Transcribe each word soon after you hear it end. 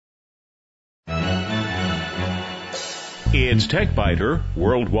It's TechBiter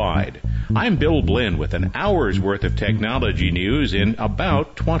Worldwide. I'm Bill Blinn with an hour's worth of technology news in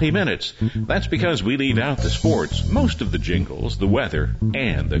about 20 minutes. That's because we leave out the sports, most of the jingles, the weather,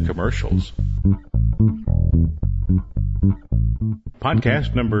 and the commercials.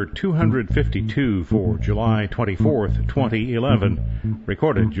 Podcast number 252 for July 24th, 2011,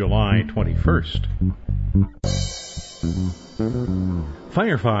 recorded July 21st.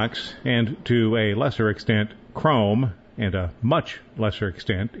 Firefox, and to a lesser extent Chrome, and a much lesser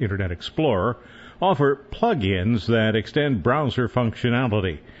extent Internet Explorer, offer plugins that extend browser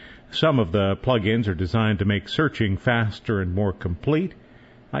functionality. Some of the plugins are designed to make searching faster and more complete.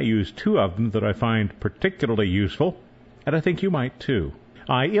 I use two of them that I find particularly useful, and I think you might too.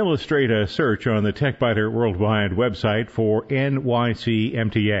 I illustrate a search on the TechBiter Worldwide website for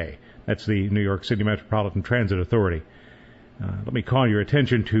NYCMTA. That's the New York City Metropolitan Transit Authority. Let me call your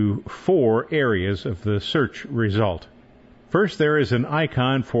attention to four areas of the search result. First, there is an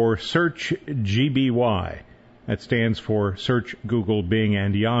icon for Search GBY. That stands for Search Google, Bing,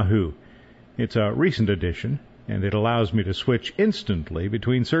 and Yahoo. It's a recent addition, and it allows me to switch instantly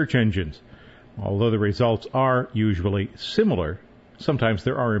between search engines. Although the results are usually similar, sometimes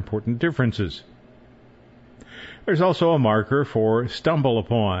there are important differences. There's also a marker for Stumble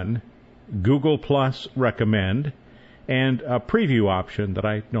Upon, Google Plus Recommend, and a preview option that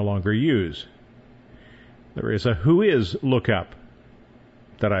I no longer use. There is a Who Is lookup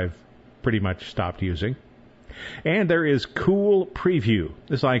that I've pretty much stopped using. And there is Cool Preview.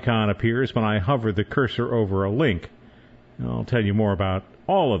 This icon appears when I hover the cursor over a link. I'll tell you more about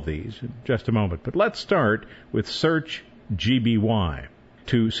all of these in just a moment. But let's start with Search GBY.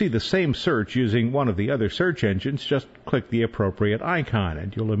 To see the same search using one of the other search engines, just click the appropriate icon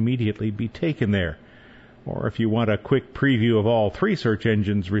and you'll immediately be taken there. Or if you want a quick preview of all three search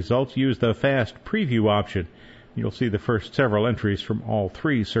engines' results, use the Fast Preview option. You'll see the first several entries from all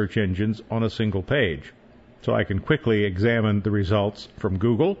three search engines on a single page. So I can quickly examine the results from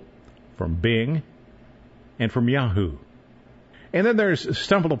Google, from Bing, and from Yahoo. And then there's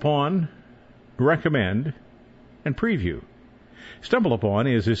Stumble Upon, Recommend, and Preview. Stumble Upon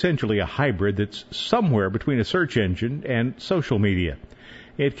is essentially a hybrid that's somewhere between a search engine and social media.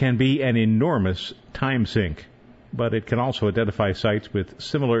 It can be an enormous time sink, but it can also identify sites with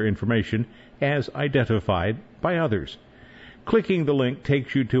similar information as identified by others. Clicking the link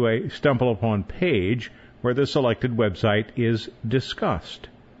takes you to a Stumble Upon page where the selected website is discussed.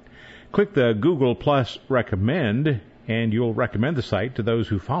 Click the Google Plus Recommend, and you'll recommend the site to those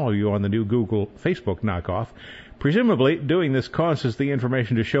who follow you on the new Google Facebook knockoff. Presumably, doing this causes the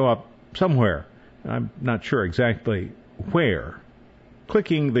information to show up somewhere. I'm not sure exactly where.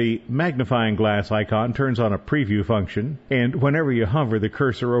 Clicking the magnifying glass icon turns on a preview function, and whenever you hover the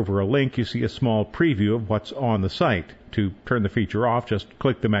cursor over a link, you see a small preview of what's on the site. To turn the feature off, just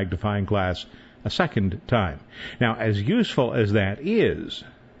click the magnifying glass a second time. Now, as useful as that is,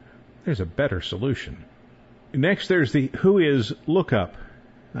 there's a better solution. Next, there's the Who Is lookup.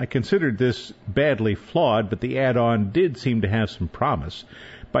 I considered this badly flawed, but the add-on did seem to have some promise.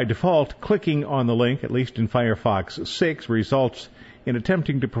 By default, clicking on the link, at least in Firefox 6, results in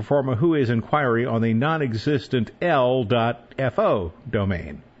attempting to perform a Who Is inquiry on the non-existent l.fo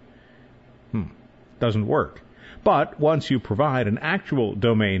domain. Doesn't work. But once you provide an actual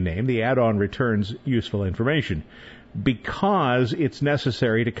domain name, the add-on returns useful information. Because it's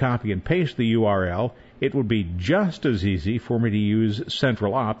necessary to copy and paste the URL, it would be just as easy for me to use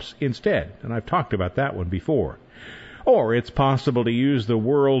Central Ops instead, and I've talked about that one before. Or it's possible to use the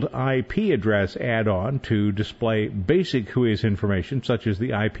World IP Address add-on to display basic Whois information, such as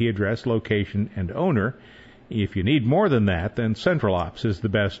the IP address, location, and owner. If you need more than that, then Central Ops is the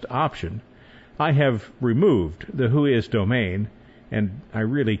best option. I have removed the Whois domain, and I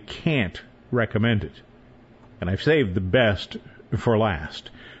really can't recommend it. And I've saved the best for last.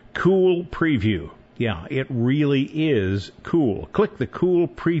 Cool Preview. Yeah, it really is cool. Click the Cool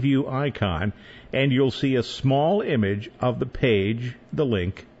Preview icon, and you'll see a small image of the page the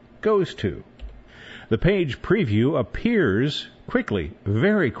link goes to. The page preview appears quickly,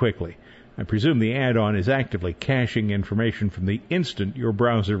 very quickly. I presume the add-on is actively caching information from the instant your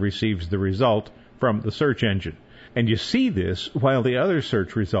browser receives the result from the search engine. And you see this while the other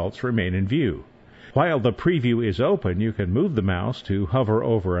search results remain in view. While the preview is open, you can move the mouse to hover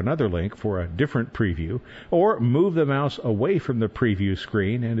over another link for a different preview, or move the mouse away from the preview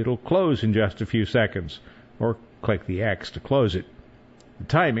screen and it'll close in just a few seconds, or click the X to close it. The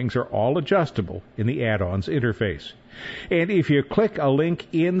timings are all adjustable in the add-ons interface. And if you click a link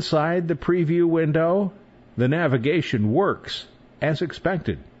inside the preview window, the navigation works as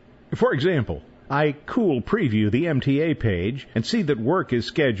expected. For example, I cool preview the MTA page and see that work is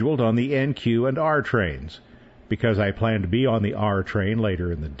scheduled on the NQ and R trains. Because I plan to be on the R train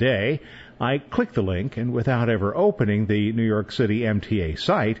later in the day, I click the link, and without ever opening the New York City MTA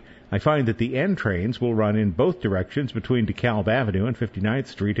site, I find that the N trains will run in both directions between DeKalb Avenue and 59th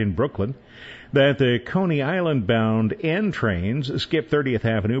Street in Brooklyn, that the Coney Island-bound N trains skip 30th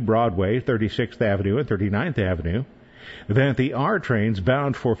Avenue, Broadway, 36th Avenue, and 39th Avenue, that the R trains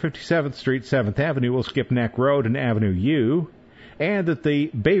bound for 57th Street, 7th Avenue will skip Neck Road and Avenue U, and that the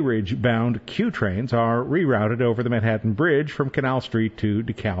Bay Ridge-bound Q trains are rerouted over the Manhattan Bridge from Canal Street to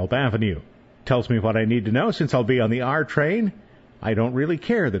DeKalb Avenue. Tells me what I need to know since I'll be on the R train. I don't really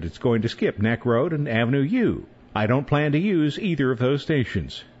care that it's going to skip Neck Road and Avenue U. I don't plan to use either of those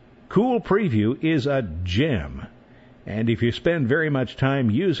stations. Cool Preview is a gem, and if you spend very much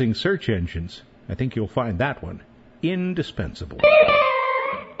time using search engines, I think you'll find that one indispensable.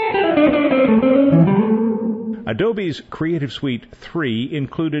 Adobe's Creative Suite 3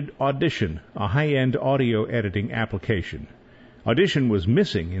 included Audition, a high-end audio editing application. Audition was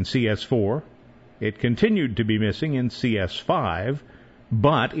missing in CS4. It continued to be missing in CS5,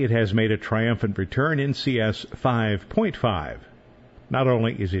 but it has made a triumphant return in CS 5.5. Not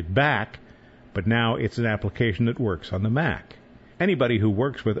only is it back, but now it's an application that works on the Mac. Anybody who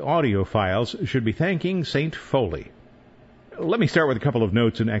works with audio files should be thanking St. Foley. Let me start with a couple of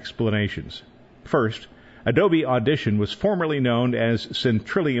notes and explanations. First, Adobe Audition was formerly known as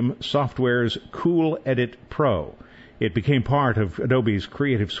Centrillium Software's Cool Edit Pro. It became part of Adobe's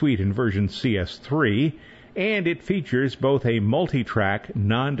Creative Suite in version CS3, and it features both a multi-track,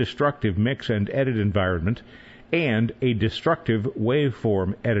 non-destructive mix and edit environment and a destructive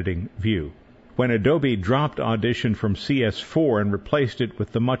waveform editing view. When Adobe dropped Audition from CS4 and replaced it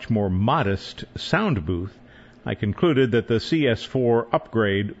with the much more modest Sound Booth, I concluded that the CS4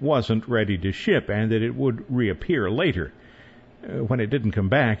 upgrade wasn't ready to ship and that it would reappear later. When it didn't come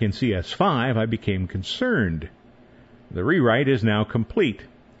back in CS5, I became concerned. The rewrite is now complete,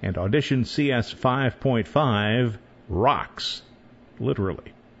 and Audition CS 5.5 rocks,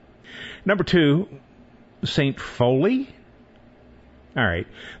 literally. Number 2, St. Foley? All right,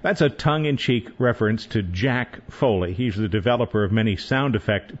 that's a tongue-in-cheek reference to Jack Foley. He's the developer of many sound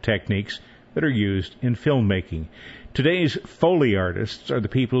effect techniques that are used in filmmaking. Today's Foley artists are the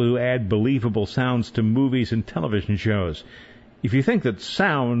people who add believable sounds to movies and television shows. If you think that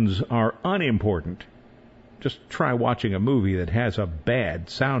sounds are unimportant, just try watching a movie that has a bad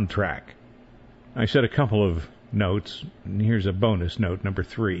soundtrack. I said a couple of notes, and here's a bonus note, number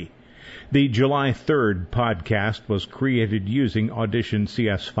 3. The July 3rd podcast was created using Audition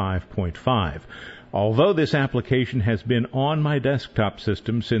CS 5.5. Although this application has been on my desktop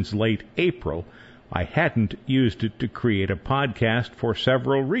system since late April, I hadn't used it to create a podcast for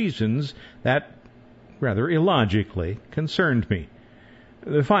several reasons that, rather illogically, concerned me.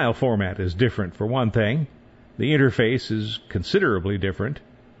 The file format is different, for one thing. The interface is considerably different.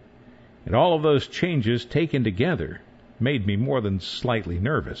 And all of those changes taken together made me more than slightly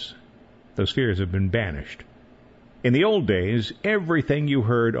nervous. Those fears have been banished. In the old days, everything you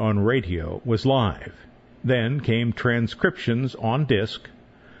heard on radio was live. Then came transcriptions on disc.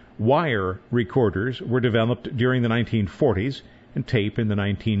 Wire recorders were developed during the 1940s and tape in the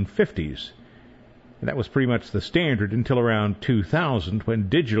 1950s. And that was pretty much the standard until around 2000, when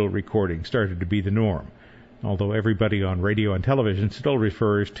digital recording started to be the norm. Although everybody on radio and television still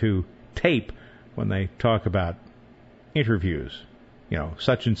refers to tape when they talk about interviews. You know,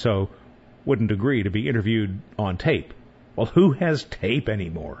 such and so wouldn't agree to be interviewed on tape. Well, who has tape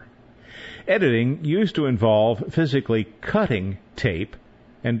anymore? Editing used to involve physically cutting tape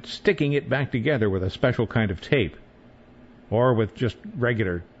and sticking it back together with a special kind of tape, or with just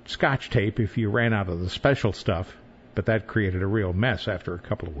regular Scotch tape if you ran out of the special stuff, but that created a real mess after a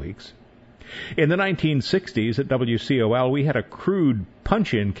couple of weeks. In the 1960s at WCOL, we had a crude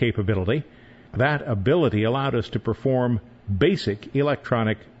punch-in capability. That ability allowed us to perform basic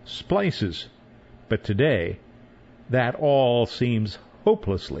electronic splices. But today, that all seems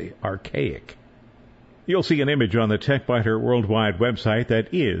hopelessly archaic. You'll see an image on the TechBiter Worldwide website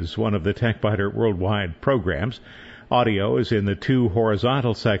that is one of the TechBiter Worldwide programs. Audio is in the 2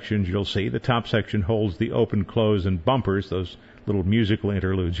 horizontal sections you'll see. The top section holds the open, close, and bumpers, those little musical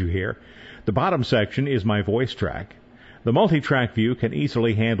interludes you hear. The bottom section is my voice track. The multi-track view can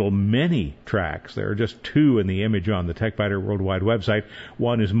easily handle many tracks. There are just 2 in the image on the TechBiter Worldwide website.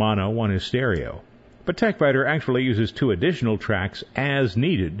 One is mono, one is stereo. But TechBiter actually uses 2 additional tracks as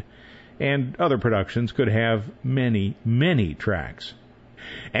needed, and other productions could have many, many tracks.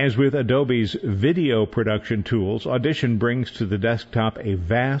 As with Adobe's video production tools, Audition brings to the desktop a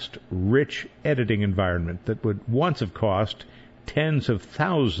vast, rich editing environment that would once have cost tens of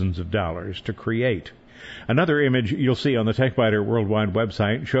thousands of dollars to create. Another image you'll see on the TechBiter Worldwide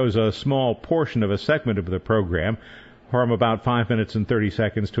website shows a small portion of a segment of the program, from about 5 minutes and 30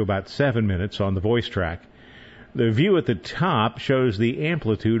 seconds to about 7 minutes on the voice track. The view at the top shows the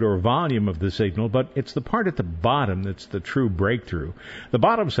amplitude or volume of the signal, but it's the part at the bottom that's the true breakthrough. The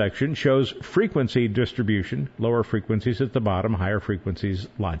bottom section shows frequency distribution, lower frequencies at the bottom, higher frequencies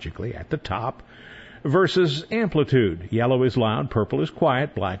logically at the top, versus amplitude. Yellow is loud, purple is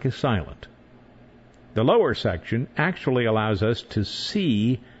quiet, black is silent. The lower section actually allows us to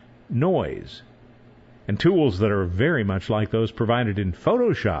see noise, and tools that are very much like those provided in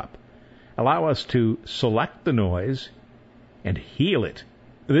Photoshop allow us to select the noise and heal it.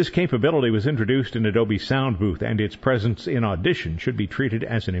 This capability was introduced in Adobe Sound Booth, and its presence in Audition should be treated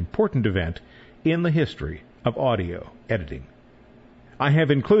as an important event in the history of audio editing. I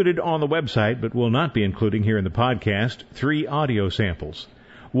have included on the website, but will not be including here in the podcast, 3 audio samples.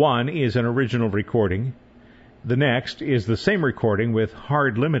 One is an original recording. The next is the same recording with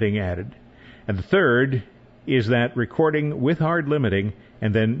hard limiting added. And the third is that recording with hard limiting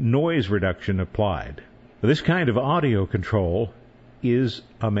and then noise reduction applied. This kind of audio control is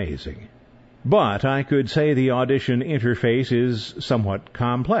amazing. But I could say the Audition interface is somewhat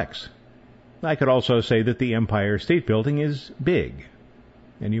complex. I could also say that the Empire State Building is big.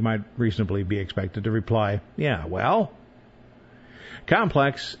 And you might reasonably be expected to reply, yeah, well.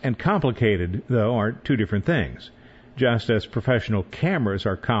 Complex and complicated, though, are two different things. Just as professional cameras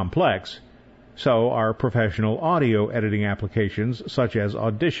are complex, so are professional audio editing applications such as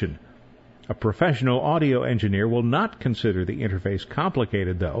Audition. A professional audio engineer will not consider the interface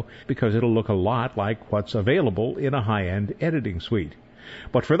complicated, though, because it'll look a lot like what's available in a high-end editing suite.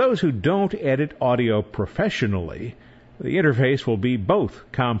 But for those who don't edit audio professionally, the interface will be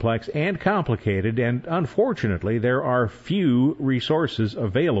both complex and complicated, and unfortunately there are few resources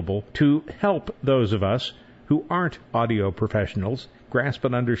available to help those of us who aren't audio professionals grasp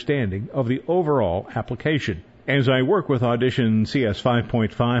an understanding of the overall application. As I work with Audition CS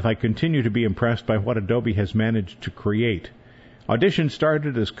 5.5, I continue to be impressed by what Adobe has managed to create. Audition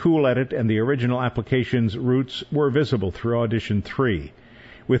started as Cool Edit, and the original application's roots were visible through Audition 3.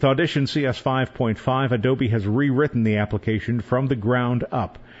 With Audition CS 5.5, Adobe has rewritten the application from the ground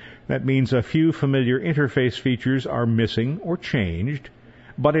up. That means a few familiar interface features are missing or changed,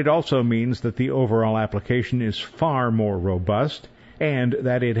 but it also means that the overall application is far more robust and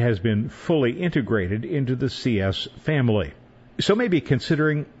that it has been fully integrated into the CS family. So maybe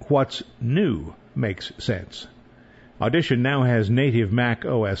considering what's new makes sense. Audition now has native Mac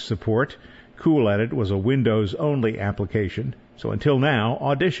OS support. Cool Edit was a Windows-only application. So until now,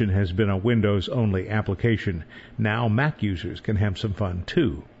 Audition has been a Windows-only application. Now Mac users can have some fun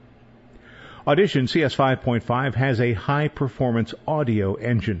too. Audition CS 5.5 has a high-performance audio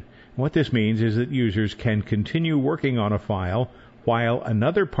engine. What this means is that users can continue working on a file while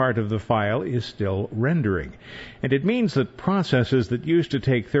another part of the file is still rendering. And it means that processes that used to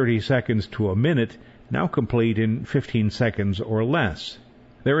take 30 seconds to a minute now complete in 15 seconds or less.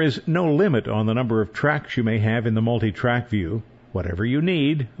 There is no limit on the number of tracks you may have in the multi-track view. Whatever you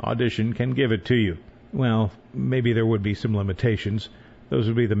need, Audition can give it to you. Well, maybe there would be some limitations. Those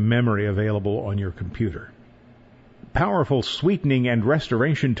would be the memory available on your computer. Powerful sweetening and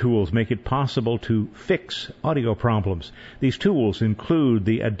restoration tools make it possible to fix audio problems. These tools include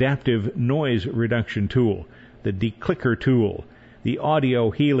the Adaptive Noise Reduction tool, the Declicker tool, the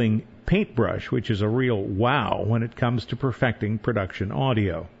Audio Healing Paintbrush, which is a real wow when it comes to perfecting production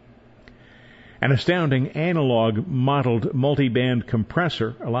audio. An astounding analog modeled multiband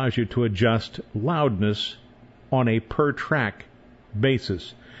compressor allows you to adjust loudness on a per-track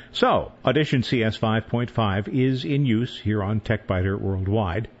basis. So, Audition CS 5.5 is in use here on TechBiter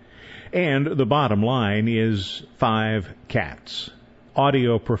Worldwide, and the bottom line is 5 cats.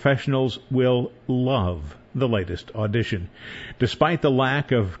 Audio professionals will love the latest Audition. Despite the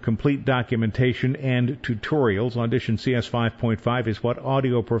lack of complete documentation and tutorials, Audition CS 5.5 is what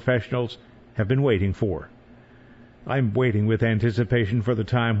audio professionals have been waiting for. I'm waiting with anticipation for the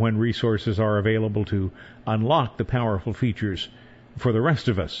time when resources are available to unlock the powerful features for the rest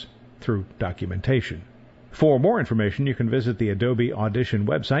of us through documentation. For more information, you can visit the Adobe Audition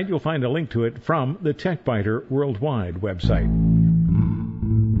website. You'll find a link to it from the TechBiter Worldwide website.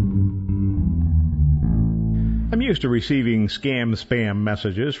 I'm used to receiving spam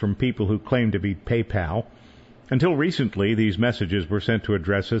messages from people who claim to be PayPal. Until recently, these messages were sent to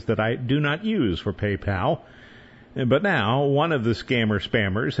addresses that I do not use for PayPal. But now, one of the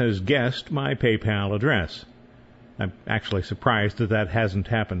spammers has guessed my PayPal address. I'm actually surprised that hasn't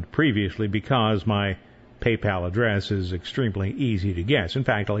happened previously because my PayPal address is extremely easy to guess. In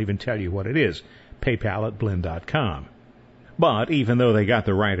fact, I'll even tell you what it is, paypal@blinn.com. But even though they got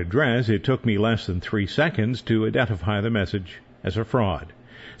the right address, it took me less than 3 seconds to identify the message as a fraud.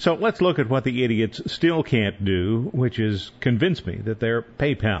 So let's look at what the idiots still can't do, which is convince me that they're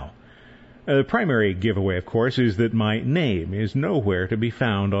PayPal. The primary giveaway, of course, is that my name is nowhere to be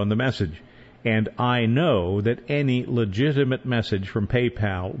found on the message. And I know that any legitimate message from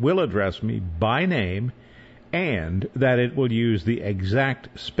PayPal will address me by name and that it will use the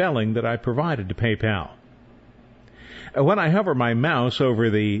exact spelling that I provided to PayPal. When I hover my mouse over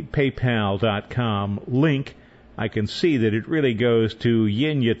the paypal.com link, I can see that it really goes to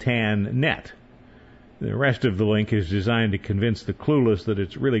yinyatan.net. The rest of the link is designed to convince the clueless that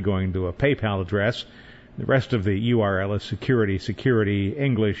it's really going to a PayPal address. The rest of the URL is security,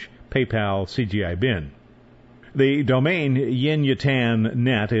 English, PayPal, CGI bin. The domain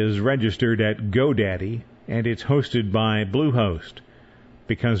yinyatan.net is registered at GoDaddy, and it's hosted by Bluehost.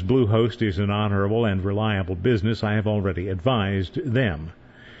 Because Bluehost is an honorable and reliable business, I have already advised them.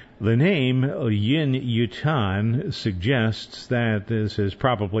 The name Yinyatan suggests that this is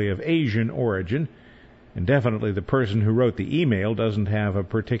probably of Asian origin, and definitely the person who wrote the email doesn't have a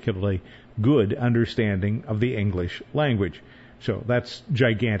particularly good understanding of the English language. So that's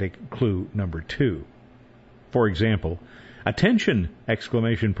gigantic clue number 2. For example, attention! !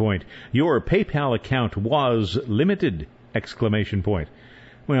 Your PayPal account was limited! !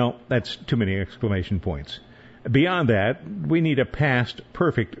 Well, that's too many exclamation points. Beyond that, we need a past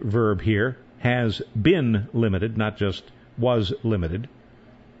perfect verb here. Has been limited, not just was limited.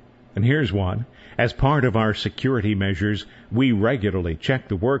 And here's one. As part of our security measures, we regularly check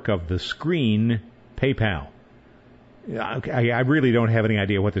the work of the screen PayPal. I really don't have any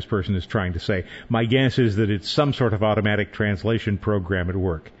idea what this person is trying to say. My guess is that it's some sort of automatic translation program at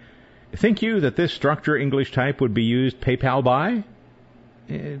work. Think you that this structure English type would be used PayPal by?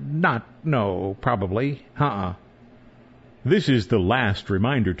 No, probably. This is the last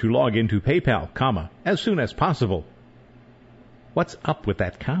reminder to log into PayPal, as soon as possible. What's up with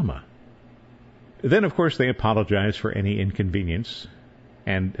that comma? Then, of course, they apologize for any inconvenience.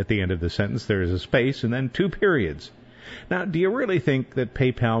 And at the end of the sentence, there is a space and then 2 periods. Now, do you really think that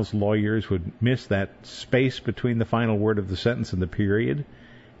PayPal's lawyers would miss that space between the final word of the sentence and the period?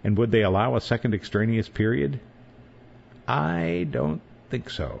 And would they allow a second extraneous period? I don't think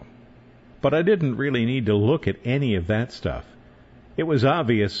so. But I didn't really need to look at any of that stuff. It was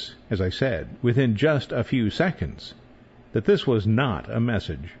obvious, as I said, within just a few seconds, that this was not a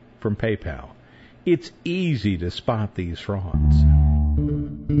message from PayPal. It's easy to spot these frauds.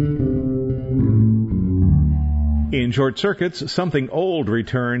 In short circuits, something old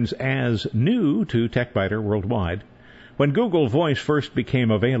returns as new to TechBiter Worldwide. When Google Voice first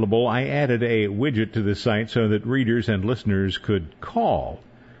became available, I added a widget to the site so that readers and listeners could call.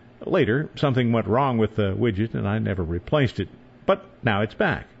 Later, something went wrong with the widget and I never replaced it. But now it's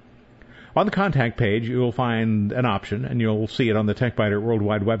back. On the contact page, you'll find an option, and you'll see it on the TechBiter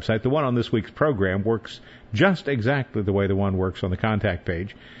Worldwide website. The one on this week's program works just exactly the way the one works on the contact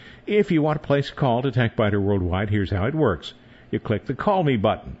page. If you want to place a call to TechBiter Worldwide, here's how it works. You click the Call Me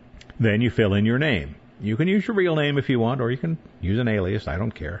button. Then you fill in your name. You can use your real name if you want, or you can use an alias. I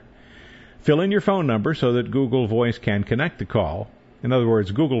don't care. Fill in your phone number so that Google Voice can connect the call. In other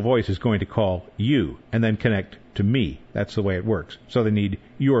words, Google Voice is going to call you and then connect to me. That's the way it works. So they need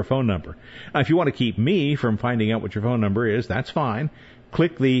your phone number. Now, if you want to keep me from finding out what your phone number is, that's fine.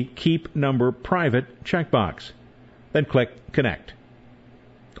 Click the Keep Number Private checkbox. Then click Connect.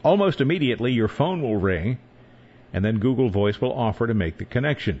 Almost immediately, your phone will ring, and then Google Voice will offer to make the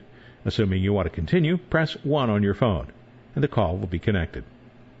connection. Assuming you want to continue, press 1 on your phone, and the call will be connected.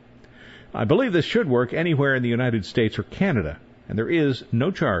 I believe this should work anywhere in the United States or Canada, and there is no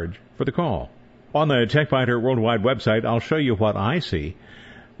charge for the call. On the TechBiter Worldwide website, I'll show you what I see.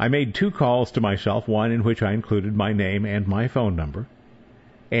 I made 2 calls to myself, one in which I included my name and my phone number,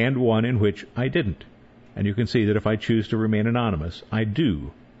 and one in which I didn't. And you can see that if I choose to remain anonymous, I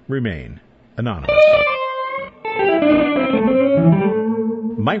do remain anonymous.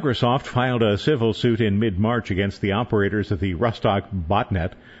 Microsoft filed a civil suit in mid-March against the operators of the Rustock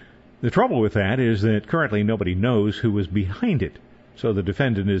botnet. The trouble with that is that currently nobody knows who was behind it, so the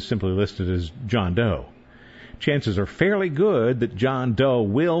defendant is simply listed as John Doe. Chances are fairly good that John Doe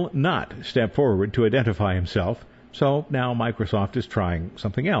will not step forward to identify himself, so now Microsoft is trying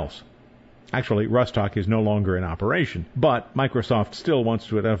something else. Actually, Rustock is no longer in operation, but Microsoft still wants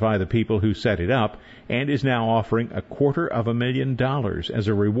to identify the people who set it up and is now offering $250,000 as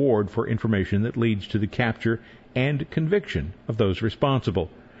a reward for information that leads to the capture and conviction of those responsible.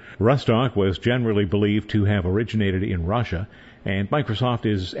 Rustock was generally believed to have originated in Russia, and Microsoft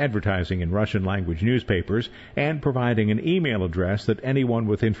is advertising in Russian-language newspapers and providing an email address that anyone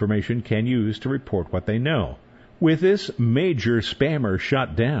with information can use to report what they know. With this major spammer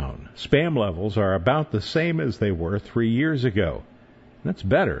shut down, spam levels are about the same as they were 3 years ago. That's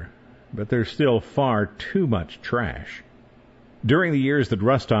better, but there's still far too much trash. During the years that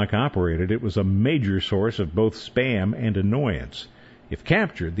Rustock operated, it was a major source of both spam and annoyance. If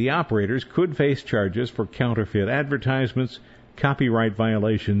captured, the operators could face charges for counterfeit advertisements, copyright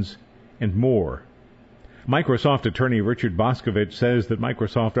violations, and more. Microsoft attorney Richard Boscovich says that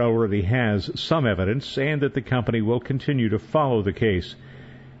Microsoft already has some evidence and that the company will continue to follow the case.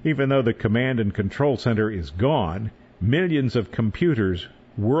 Even though the command and control center is gone, millions of computers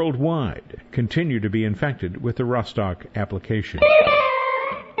worldwide continue to be infected with the Rustock application.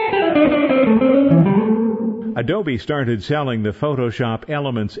 Adobe started selling the Photoshop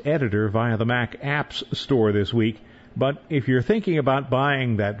Elements editor via the Mac Apps Store this week. But if you're thinking about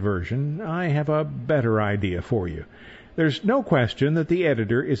buying that version, I have a better idea for you. There's no question that the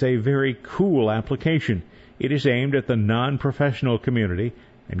editor is a very cool application. It is aimed at the non-professional community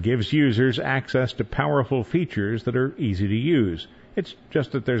and gives users access to powerful features that are easy to use. It's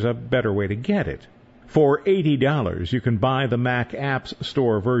just that there's a better way to get it. For $80, you can buy the Mac Apps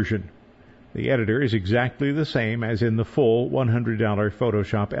Store version. The editor is exactly the same as in the full $100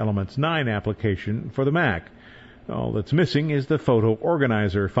 Photoshop Elements 9 application for the Mac. All that's missing is the photo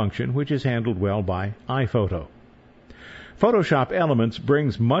organizer function, which is handled well by iPhoto. Photoshop Elements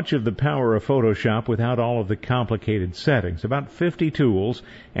brings much of the power of Photoshop without all of the complicated settings. About 50 tools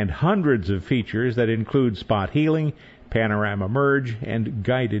and hundreds of features that include spot healing, panorama merge, and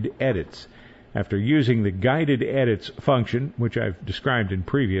guided edits. After using the guided edits function, which I've described in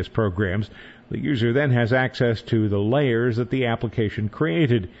previous programs, the user then has access to the layers that the application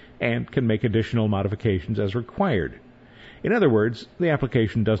created and can make additional modifications as required. In other words, the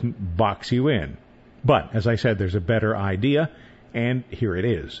application doesn't box you in. But, as I said, there's a better idea, and here it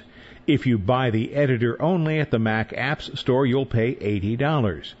is. If you buy the editor only at the Mac Apps Store, you'll pay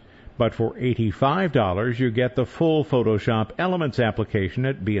 $80. But for $85, you get the full Photoshop Elements application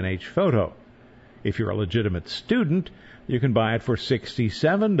at B&H Photo. If you're a legitimate student, you can buy it for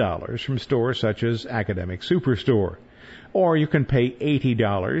 $67 from stores such as Academic Superstore. Or you can pay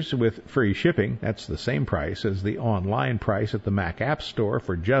 $80 with free shipping. That's the same price as the online price at the Mac App Store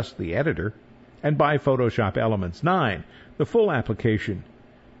for just the editor. And buy Photoshop Elements 9, the full application,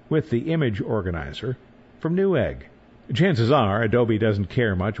 with the image organizer from Newegg. Chances are Adobe doesn't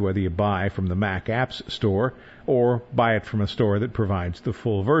care much whether you buy from the Mac Apps Store or buy it from a store that provides the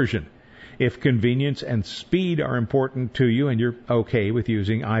full version. If convenience and speed are important to you and you're okay with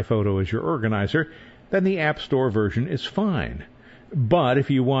using iPhoto as your organizer, then the App Store version is fine. But if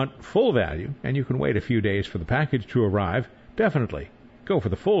you want full value and you can wait a few days for the package to arrive, definitely go for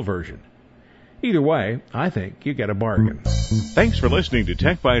the full version. Either way, I think you get a bargain. Thanks for listening to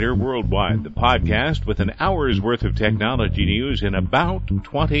TechBiter Worldwide, the podcast with an hour's worth of technology news in about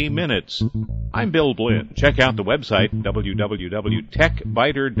 20 minutes. I'm Bill Blinn. Check out the website,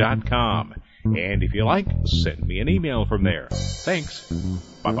 www.techbiter.com. And if you like, send me an email from there. Thanks.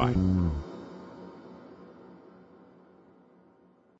 Bye-bye.